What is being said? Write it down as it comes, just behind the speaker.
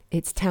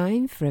It's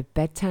time for a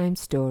bedtime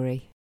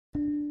story.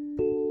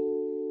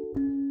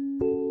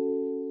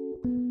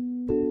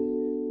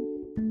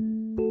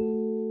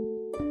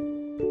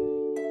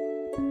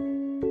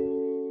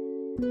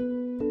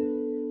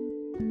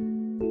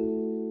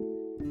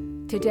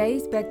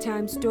 Today's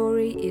bedtime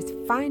story is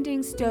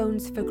Finding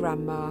Stones for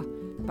Grandma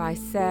by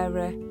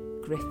Sarah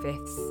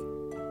Griffiths.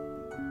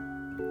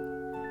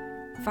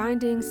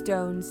 Finding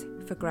Stones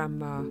for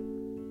Grandma.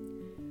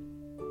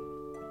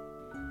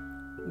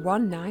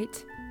 One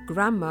night,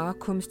 Grandma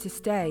comes to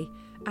stay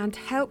and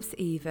helps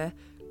Eva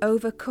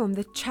overcome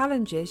the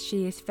challenges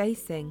she is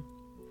facing.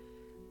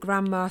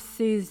 Grandma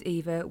soothes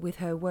Eva with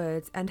her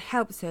words and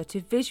helps her to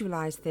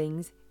visualise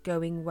things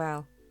going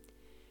well.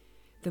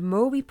 The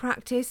more we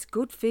practice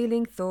good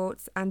feeling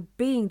thoughts and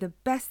being the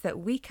best that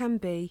we can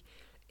be,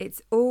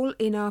 it's all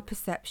in our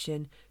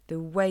perception, the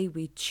way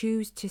we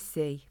choose to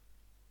see.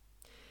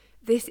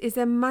 This is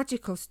a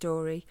magical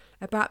story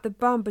about the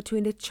bond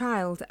between a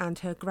child and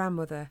her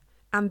grandmother,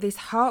 and this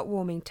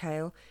heartwarming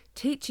tale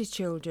teaches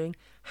children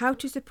how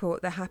to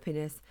support their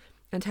happiness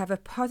and have a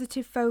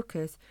positive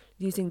focus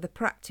using the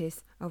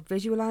practice of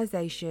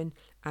visualization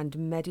and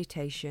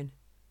meditation.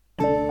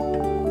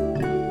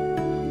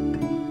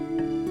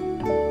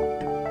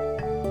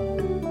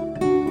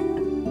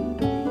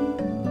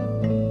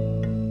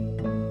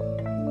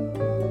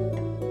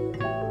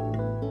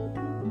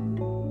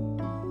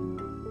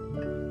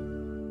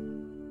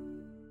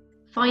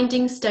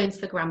 Finding Stones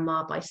for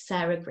Grandma by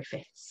Sarah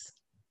Griffiths.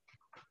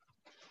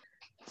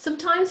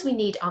 Sometimes we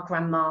need our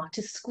grandma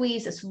to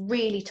squeeze us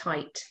really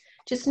tight.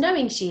 Just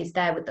knowing she is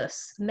there with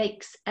us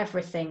makes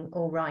everything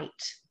all right.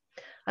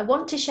 I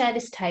want to share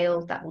this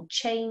tale that will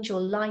change your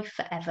life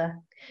forever.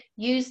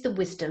 Use the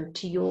wisdom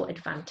to your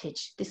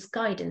advantage. This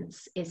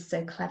guidance is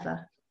so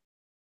clever.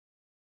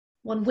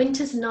 One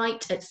winter's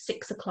night at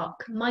 6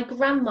 o'clock, my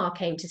grandma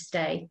came to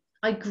stay.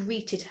 I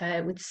greeted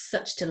her with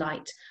such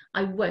delight.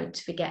 I won't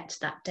forget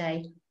that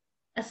day.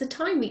 As the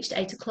time reached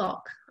 8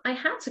 o'clock, I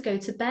had to go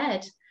to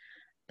bed.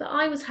 But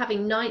I was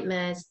having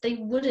nightmares. They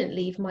wouldn't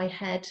leave my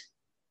head.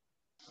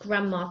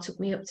 Grandma took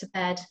me up to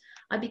bed.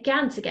 I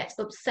began to get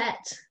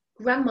upset.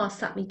 Grandma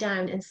sat me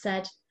down and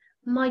said,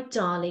 "My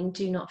darling,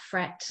 do not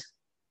fret."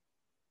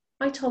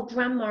 I told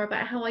Grandma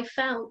about how I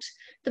felt,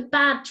 the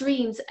bad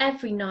dreams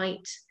every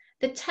night.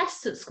 The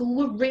tests at school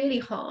were really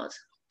hard,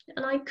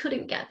 and I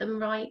couldn't get them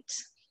right.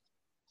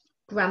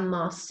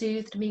 Grandma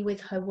soothed me with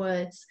her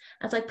words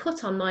as I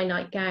put on my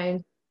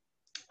nightgown.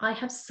 "I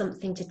have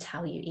something to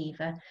tell you,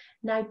 Eva.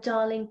 Now,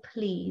 darling,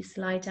 please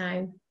lie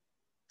down.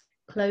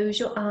 Close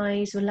your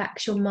eyes,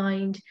 relax your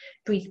mind,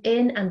 breathe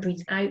in and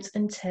breathe out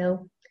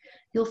until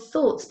your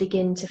thoughts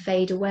begin to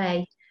fade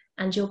away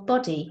and your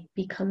body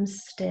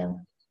becomes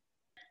still.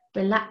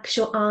 Relax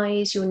your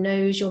eyes, your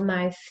nose, your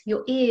mouth,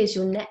 your ears,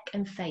 your neck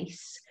and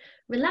face.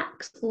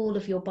 Relax all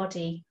of your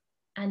body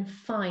and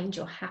find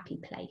your happy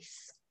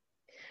place.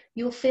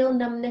 You'll feel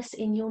numbness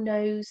in your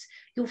nose,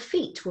 your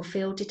feet will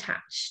feel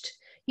detached.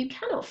 You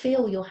cannot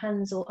feel your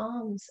hands or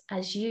arms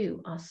as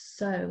you are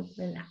so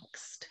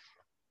relaxed.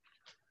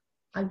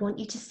 I want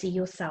you to see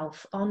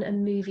yourself on a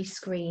movie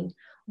screen.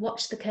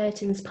 Watch the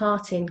curtains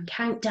parting,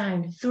 count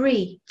down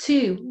 3,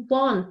 2,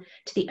 1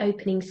 to the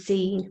opening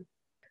scene.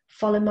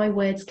 Follow my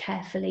words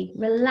carefully,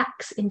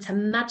 relax into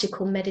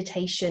magical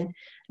meditation.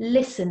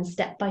 Listen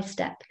step by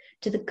step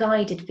to the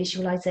guided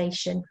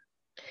visualization.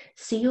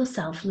 See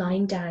yourself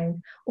lying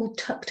down, all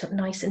tucked up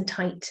nice and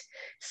tight,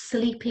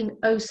 sleeping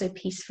oh so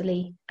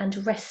peacefully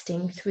and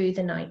resting through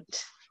the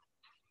night.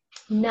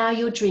 Now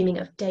you're dreaming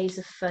of days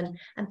of fun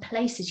and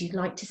places you'd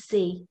like to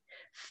see,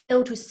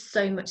 filled with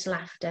so much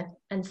laughter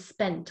and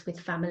spent with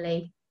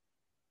family.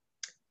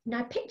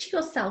 Now picture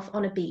yourself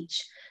on a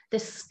beach. The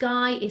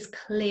sky is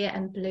clear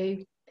and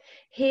blue.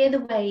 Hear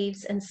the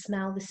waves and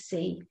smell the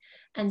sea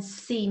and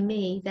see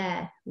me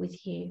there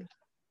with you.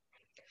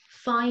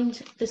 Find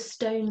the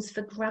stones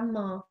for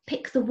Grandma.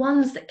 Pick the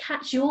ones that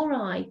catch your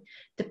eye,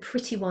 the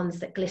pretty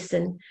ones that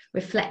glisten,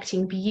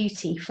 reflecting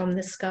beauty from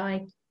the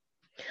sky.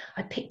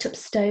 I picked up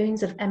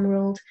stones of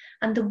emerald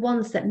and the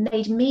ones that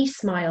made me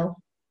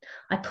smile.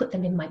 I put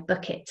them in my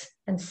bucket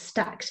and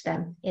stacked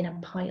them in a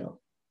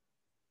pile.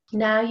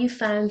 Now you've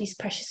found these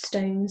precious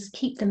stones,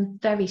 keep them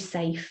very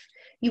safe.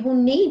 You will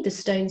need the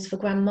stones for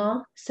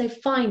Grandma, so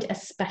find a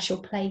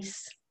special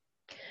place.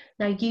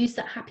 Now use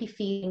that happy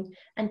feeling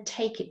and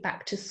take it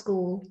back to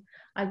school.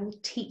 I will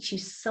teach you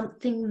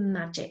something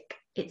magic.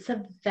 It's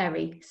a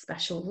very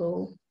special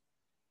rule.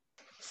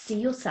 See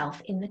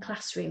yourself in the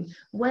classroom,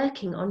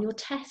 working on your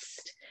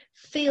test.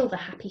 Feel the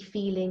happy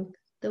feeling.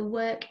 The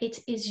work, it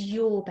is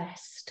your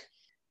best.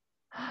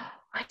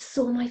 I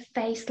saw my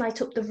face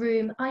light up the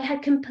room. I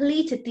had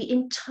completed the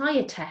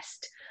entire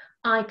test.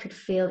 I could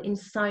feel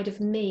inside of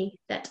me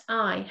that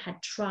I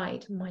had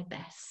tried my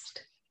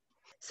best.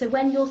 So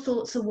when your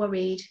thoughts are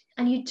worried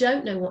and you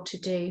don't know what to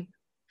do,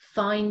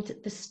 find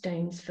the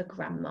stones for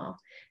Grandma,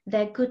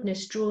 their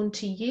goodness drawn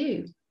to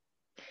you.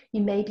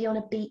 You may be on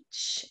a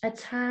beach, a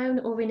town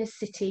or in a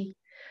city,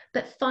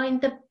 but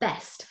find the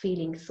best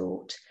feeling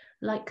thought.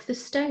 like the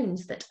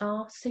stones that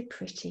are so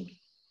pretty.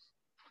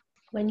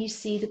 When you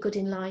see the good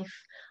in life,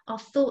 our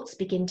thoughts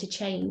begin to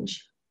change.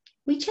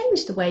 We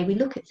change the way we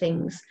look at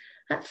things.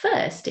 At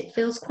first, it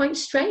feels quite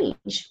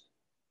strange.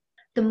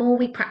 The more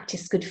we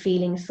practice good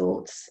feeling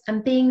thoughts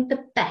and being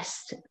the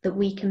best that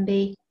we can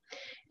be,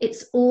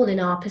 it's all in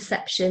our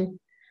perception,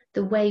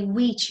 the way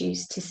we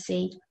choose to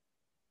see.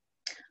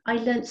 I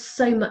learnt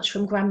so much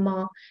from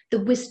Grandma,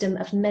 the wisdom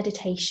of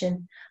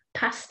meditation,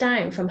 passed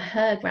down from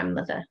her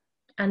grandmother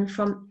and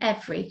from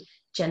every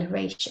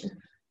generation.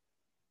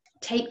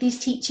 Take these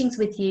teachings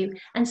with you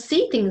and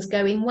see things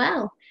going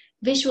well.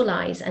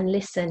 Visualize and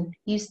listen.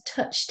 Use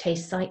touch,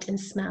 taste, sight, and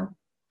smell.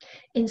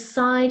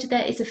 Inside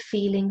there is a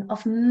feeling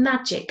of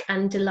magic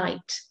and delight.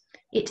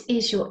 It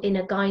is your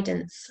inner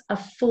guidance, a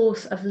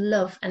force of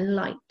love and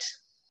light.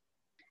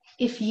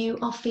 If you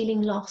are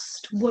feeling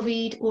lost,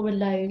 worried, or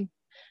alone,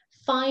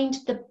 find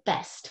the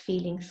best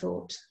feeling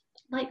thought,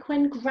 like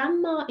when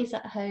Grandma is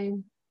at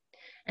home.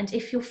 And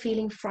if you're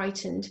feeling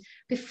frightened,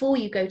 before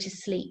you go to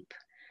sleep,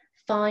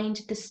 find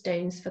the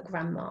stones for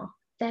Grandma.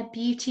 Their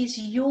beauty's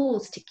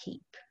yours to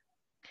keep.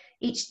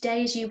 Each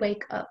day as you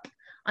wake up,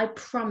 I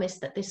promise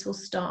that this will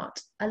start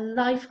a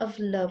life of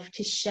love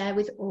to share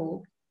with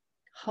all.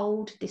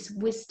 Hold this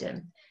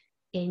wisdom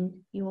in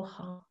your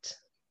heart.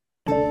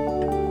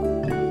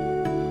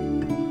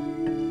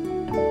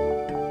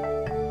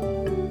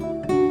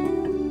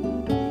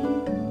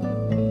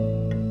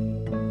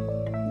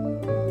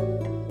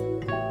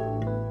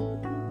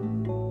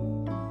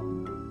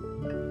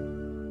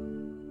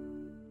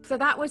 So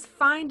that was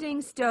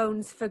Finding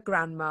Stones for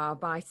Grandma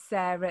by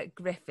Sarah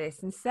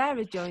Griffiths. And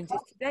Sarah joins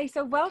us today.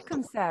 So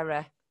welcome,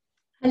 Sarah.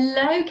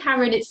 Hello,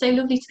 Karen. It's so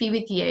lovely to be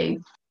with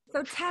you.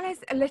 So tell us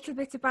a little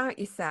bit about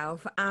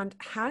yourself and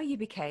how you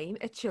became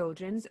a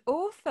children's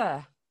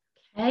author.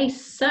 Okay,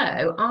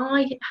 so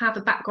I have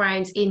a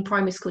background in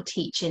primary school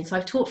teaching. So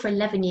I've taught for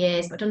 11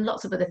 years, but I've done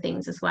lots of other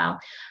things as well.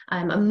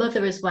 I'm a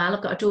mother as well.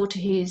 I've got a daughter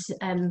who's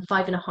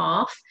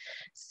 5.5.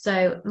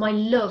 So my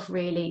love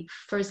really,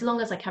 for as long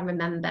as I can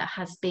remember,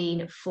 has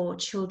been for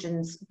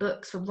children's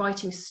books, for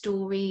writing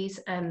stories.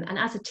 And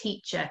as a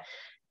teacher,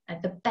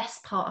 the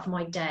best part of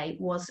my day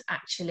was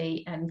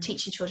actually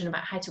teaching children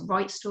about how to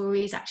write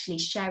stories, actually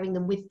sharing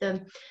them with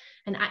them,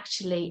 and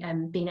actually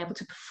being able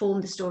to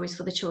perform the stories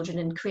for the children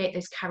and create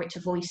those character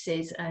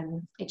voices.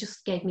 It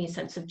just gave me a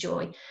sense of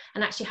joy.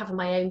 And actually having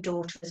my own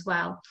daughter as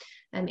well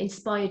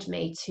inspired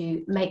me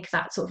to make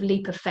that sort of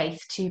leap of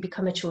faith to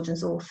become a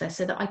children's author,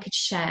 so that I could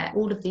share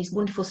all of these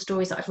wonderful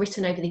stories that I've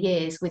written over the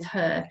years with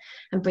her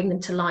and bring them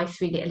to life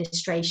through the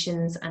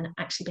illustrations and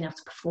actually being able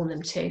to perform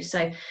them too. So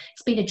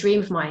it's been a dream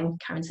of mine,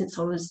 Karen, since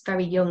I was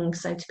very young.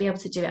 So to be able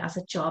to do it as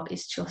a job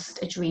is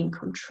just a dream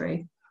come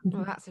true.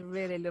 Well, that's a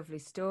really lovely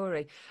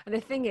story. And the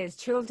thing is,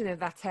 children of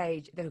that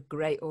age, they're a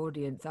great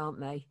audience, aren't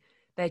they?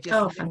 They're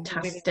just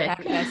fantastic.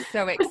 They're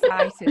so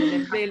excited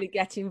and they really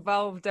get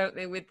involved, don't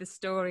they, with the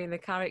story and the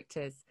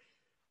characters.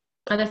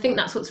 And I think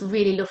that's what's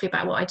really lovely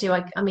about what I do.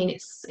 I mean,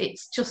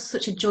 it's just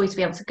such a joy to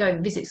be able to go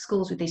and visit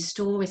schools with these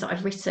stories that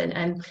I've written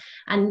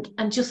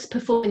and just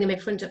performing them in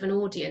front of an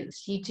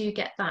audience. You do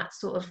get that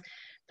sort of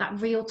that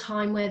real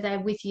time where they're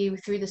with you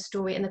through the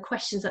story and the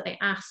questions that they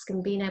ask,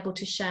 and being able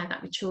to share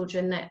that with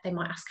children. That they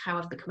might ask how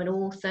I've become an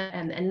author,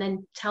 and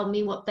then tell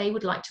me what they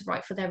would like to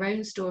write for their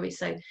own story.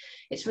 So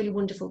it's really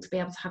wonderful to be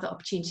able to have the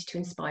opportunity to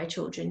inspire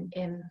children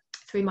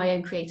through my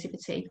own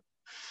creativity.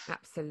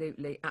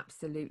 Absolutely,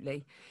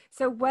 absolutely.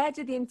 So where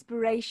did the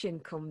inspiration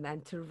come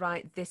then to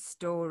write this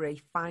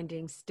story,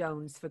 Finding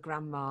Stones for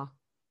Grandma?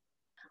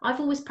 I've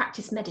always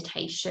practiced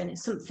meditation.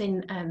 It's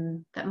something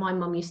that my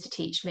mum used to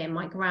teach me and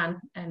my gran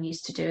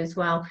used to do as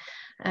well.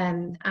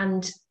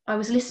 And I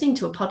was listening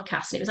to a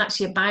podcast, and it was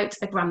actually about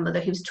a grandmother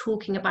who was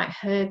talking about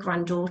her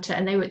granddaughter,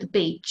 and they were at the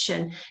beach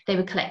and they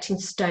were collecting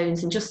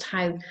stones, and just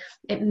how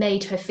it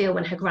made her feel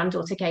when her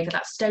granddaughter gave her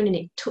that stone. And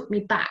it took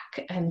me back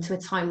to a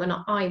time when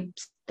I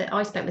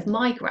spent with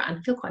my gran.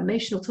 I feel quite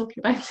emotional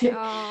talking about it.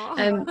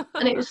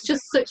 And it was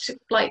just such,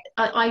 like,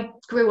 I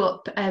grew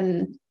up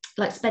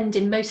like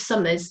spending most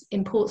summers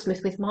in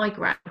Portsmouth with my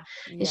gran,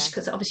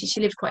 because obviously she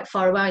lived quite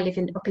far away. I live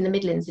up in the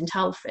Midlands in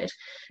Telford.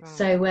 Right.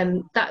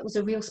 So that was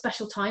a real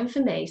special time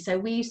for me. So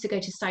we used to go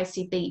to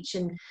Southsea Beach,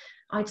 and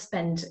I'd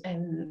spend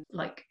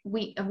like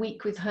a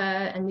week with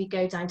her, and we'd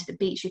go down to the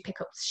beach, we'd pick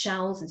up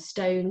shells and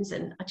stones,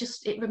 and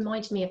it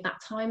reminded me of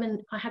that time.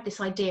 And I had this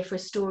idea for a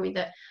story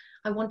that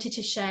I wanted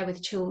to share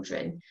with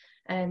children,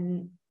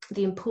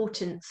 the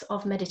importance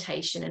of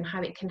meditation and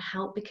how it can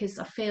help, because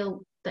I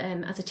feel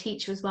as a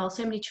teacher as well,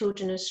 so many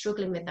children are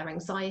struggling with their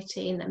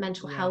anxiety and their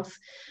mental health,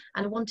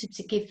 and I wanted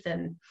to give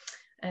them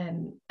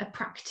a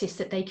practice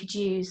that they could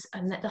use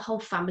and that the whole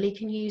family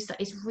can use.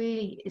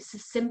 It's a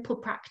simple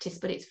practice,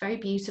 but it's very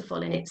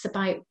beautiful, and it's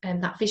about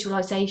that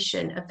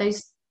visualization of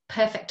those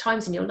perfect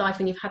times in your life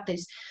when you've had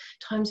those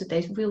times with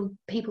those real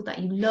people that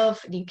you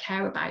love and you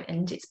care about,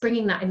 and it's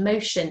bringing that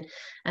emotion.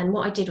 And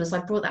what I did was I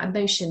brought that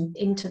emotion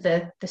into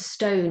the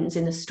stones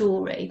in the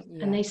story,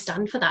 and they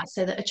stand for that,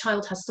 so that a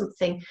child has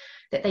something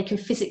that they can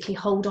physically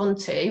hold on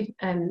to,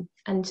 and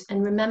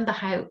remember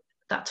how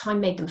that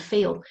time made them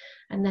feel.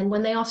 And then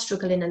when they are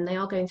struggling and they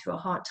are going through a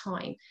hard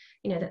time,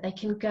 that they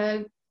can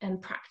go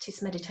and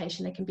practice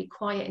meditation. They can be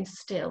quiet and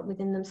still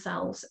within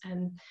themselves,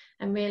 and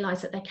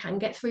realize that they can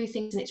get through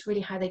things. And it's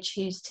really how they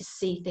choose to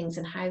see things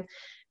and how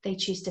they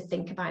choose to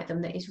think about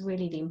them that is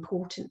really the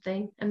important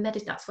thing. And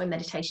that's why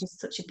meditation is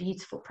such a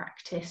beautiful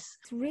practice.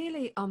 It's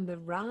really on the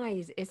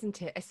rise,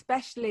 isn't it?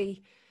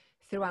 Especially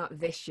throughout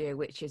this year,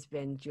 which has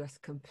been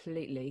just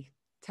completely,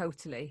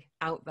 totally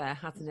out there,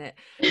 hasn't it?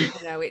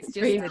 It's just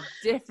a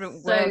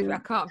different world. I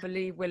can't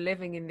believe we're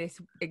living in this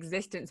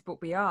existence,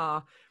 but we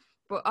are.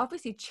 But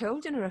obviously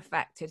children are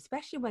affected,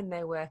 especially when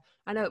they were,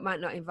 I know it might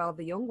not involve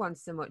the young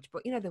ones so much,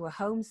 but they were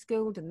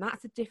homeschooled, and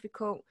that's a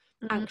difficult,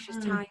 anxious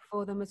time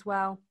for them as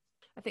well.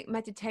 I think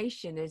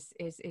meditation is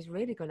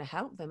really going to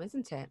help them,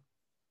 isn't it?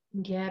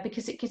 Yeah,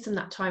 because it gives them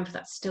that time for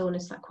that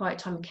stillness, that quiet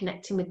time,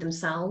 connecting with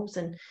themselves.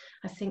 And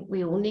I think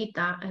we all need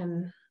that.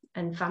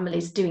 And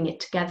families doing it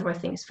together, I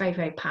think, is very,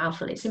 very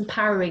powerful. It's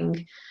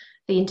empowering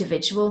the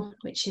individual,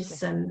 which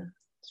is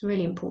it's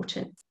really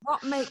important.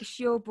 What makes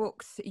your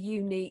books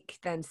unique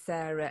then,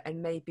 Sarah,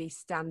 and maybe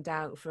stand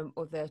out from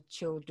other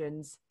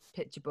children's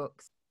picture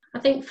books? I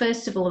think,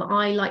 first of all,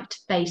 I like to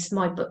base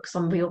my books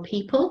on real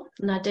people.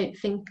 And I don't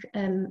think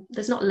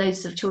there's not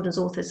loads of children's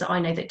authors that I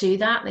know that do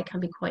that. They can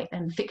be quite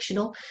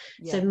fictional.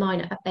 Yeah. So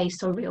mine are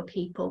based on real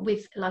people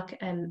with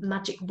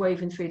magic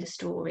woven through the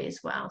story as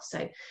well.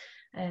 So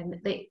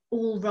they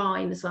all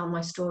rhyme as well,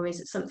 my stories.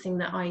 It's something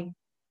that I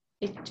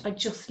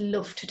just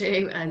love to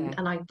do, and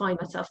I find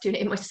myself doing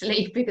it in my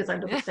sleep because I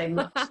love it so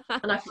much.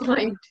 And I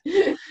find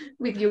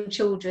with young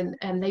children,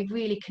 they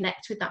really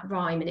connect with that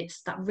rhyme, and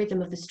it's that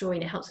rhythm of the story,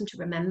 and it helps them to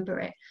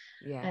remember it.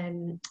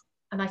 And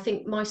I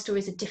think my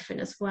stories are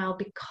different as well,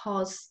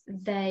 because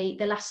the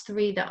last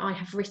 3 that I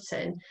have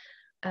written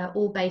are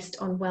all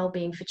based on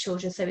well-being for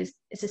children. So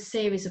it's a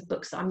series of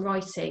books that I'm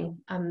writing.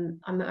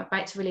 I'm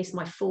about to release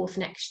my 4th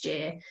next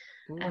year.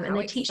 And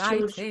they teach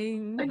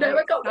children. I know,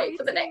 I can't wait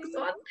for the next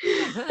one.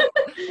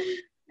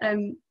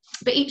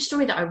 But each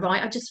story that I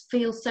write, I just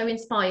feel so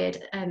inspired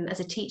as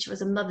a teacher,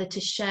 as a mother, to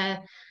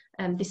share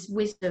this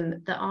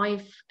wisdom that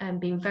I've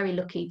been very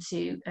lucky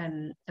to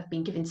have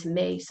been given to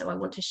me. So I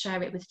want to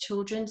share it with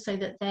children so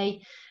that they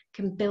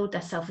can build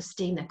their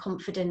self-esteem, their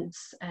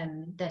confidence,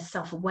 their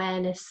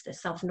self-awareness, their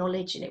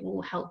self-knowledge, and it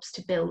all helps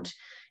to build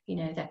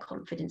their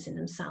confidence in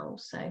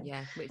themselves. So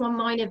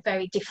mine are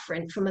very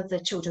different from other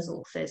children's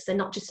authors. They're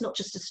not just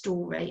a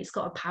story, it's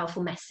got a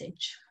powerful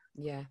message.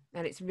 Yeah,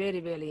 and it's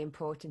really, really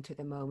important at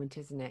the moment,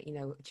 isn't it?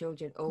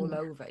 Children all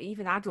over,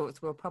 even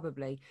adults, will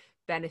probably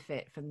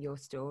benefit from your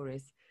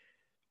stories.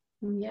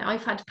 Yeah,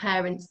 I've had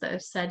parents that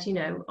have said,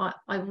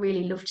 I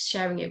really loved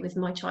sharing it with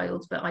my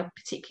child, but I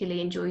particularly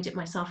enjoyed it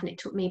myself, and it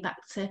took me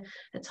back to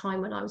a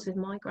time when I was with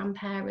my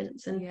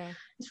grandparents, and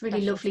it's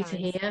really lovely to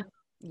hear.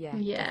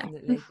 Yeah,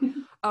 definitely.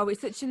 Oh,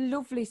 it's such a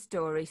lovely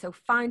story. So,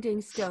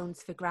 Finding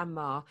Stones for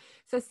Grandma.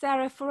 So,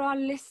 Sarah, for our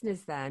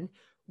listeners then,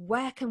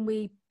 where can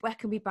we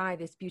buy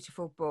this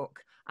beautiful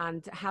book,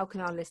 and how can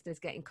our listeners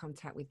get in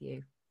contact with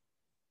you?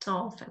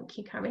 Oh, thank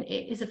you, Karen.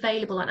 It is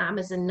available on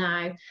Amazon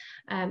now,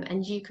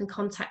 and you can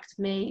contact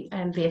me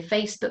via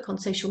Facebook, on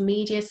social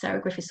media,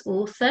 Sarah Griffiths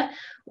Author,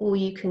 or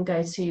you can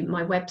go to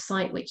my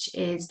website, which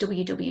is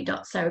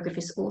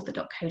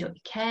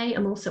www.sarahgriffithsauthor.co.uk.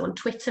 I'm also on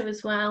Twitter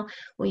as well,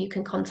 or you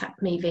can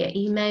contact me via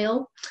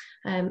email,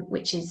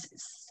 which is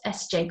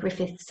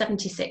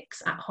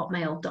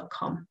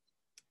sjgriffith76@hotmail.com.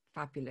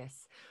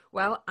 Fabulous.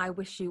 Well, I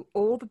wish you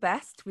all the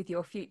best with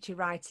your future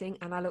writing,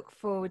 and I look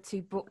forward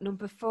to book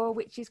number 4,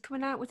 which is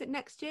coming out, was it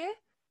next year?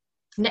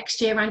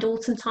 Next year, around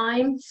autumn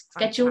time,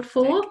 scheduled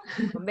for. Well,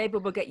 maybe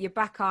we'll get you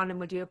back on and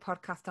we'll do a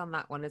podcast on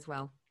that one as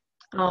well.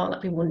 Oh,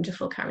 that'd be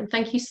wonderful, Karen.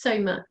 Thank you so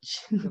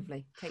much.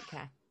 Lovely. Take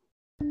care.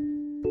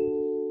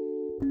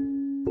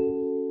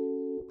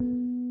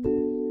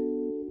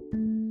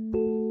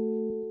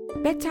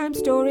 Bedtime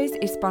Stories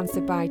is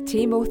sponsored by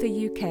Team Author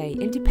UK,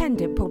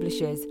 independent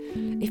publishers.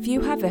 If you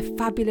have a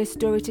fabulous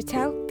story to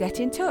tell, get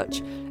in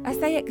touch, as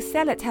they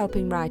excel at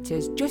helping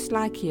writers just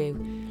like you.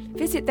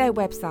 Visit their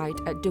website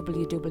at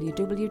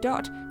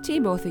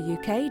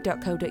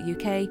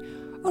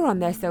www.teamauthoruk.co.uk or on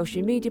their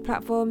social media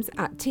platforms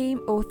at Team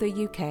Author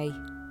UK.